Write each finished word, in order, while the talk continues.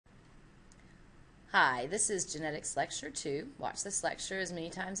Hi, this is Genetics Lecture 2. Watch this lecture as many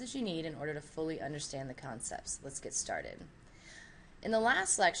times as you need in order to fully understand the concepts. Let's get started. In the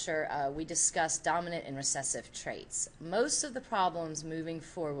last lecture, we discussed dominant and recessive traits. Most of the problems moving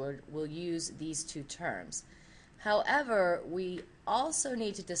forward will use these two terms. However, we also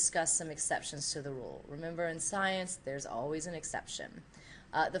need to discuss some exceptions to the rule. Remember, in science, there's always an exception.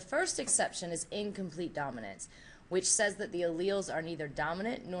 The first exception is incomplete dominance, which says that the alleles are neither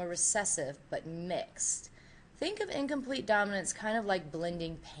dominant nor recessive, but mixed. Think of incomplete dominance kind of like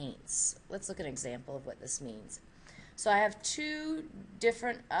blending paints. Let's look at an example of what this means. So I have two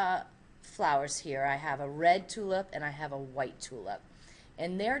different flowers here. I have a red tulip and I have a white tulip.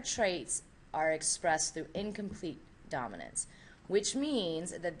 And their traits are expressed through incomplete dominance, which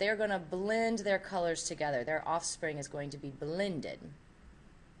means that they're going to blend their colors together. Their offspring is going to be blended.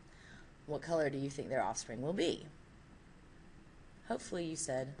 What color do you think their offspring will be? Hopefully you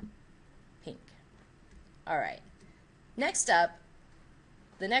said pink. All right. Next up,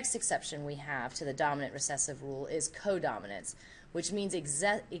 the next exception we have to the dominant recessive rule is codominance, which means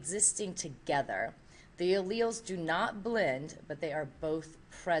existing together. The alleles do not blend, but they are both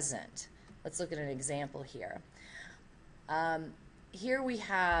present. Let's look at an example here. Here we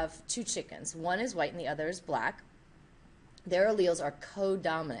have two chickens. One is white and the other is black. Their alleles are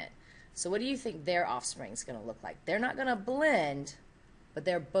codominant. So what do you think their offspring is going to look like? They're not going to blend, but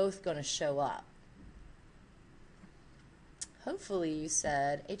they're both going to show up. Hopefully you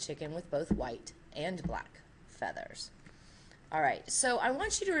said a chicken with both white and black feathers. All right, so I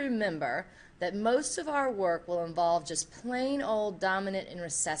want you to remember that most of our work will involve just plain old dominant and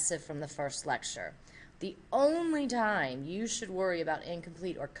recessive from the first lecture. The only time you should worry about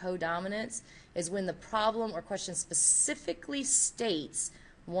incomplete or codominance is when the problem or question specifically states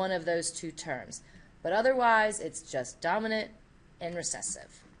one of those two terms. But otherwise, it's just dominant and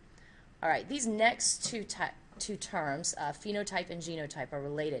recessive. All right, these next two terms, phenotype and genotype, are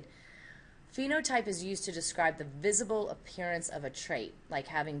related. Phenotype is used to describe the visible appearance of a trait, like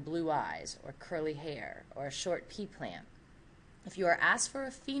having blue eyes or curly hair or a short pea plant. If you are asked for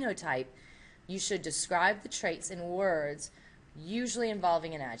a phenotype, you should describe the traits in words, usually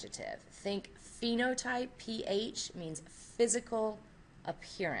involving an adjective. Think phenotype, PH, means physical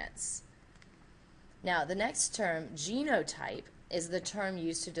appearance. Now, the next term, genotype, is the term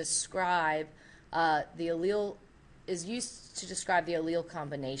used to describe the allele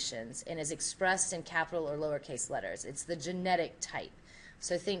combinations and is expressed in capital or lowercase letters. It's the genetic type.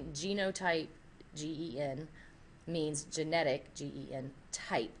 So think genotype, G-E-N, means genetic, G-E-N,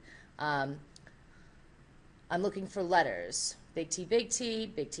 type. I'm looking for letters. Big T, big T,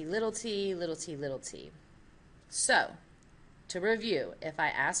 big T, little t, little t, little t. So, to review, if I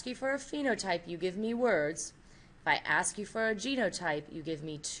ask you for a phenotype, you give me words. If I ask you for a genotype, you give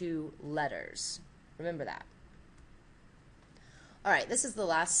me two letters. Remember that. All right, this is the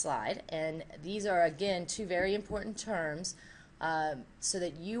last slide, and these are, again, two very important terms so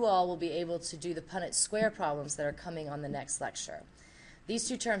that you all will be able to do the Punnett square problems that are coming on the next lecture. These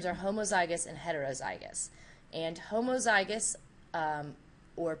two terms are homozygous and heterozygous. And homozygous,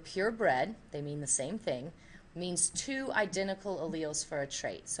 or purebred, they mean the same thing, means two identical alleles for a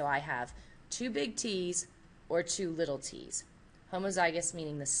trait. So I have two big T's or two little t's. Homozygous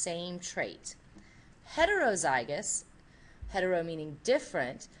meaning the same trait. Heterozygous, hetero meaning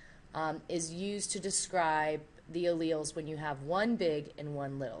different, is used to describe the alleles when you have one big and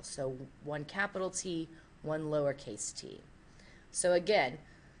one little. So one capital T, one lowercase t. So again,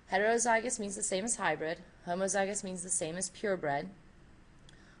 heterozygous means the same as hybrid. Homozygous means the same as purebred.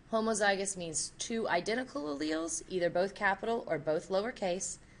 Homozygous means two identical alleles, either both capital or both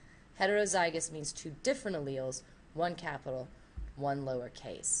lowercase. Heterozygous means two different alleles, one capital, one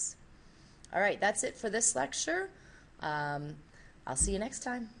lowercase. All right, that's it for this lecture. I'll see you next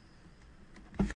time.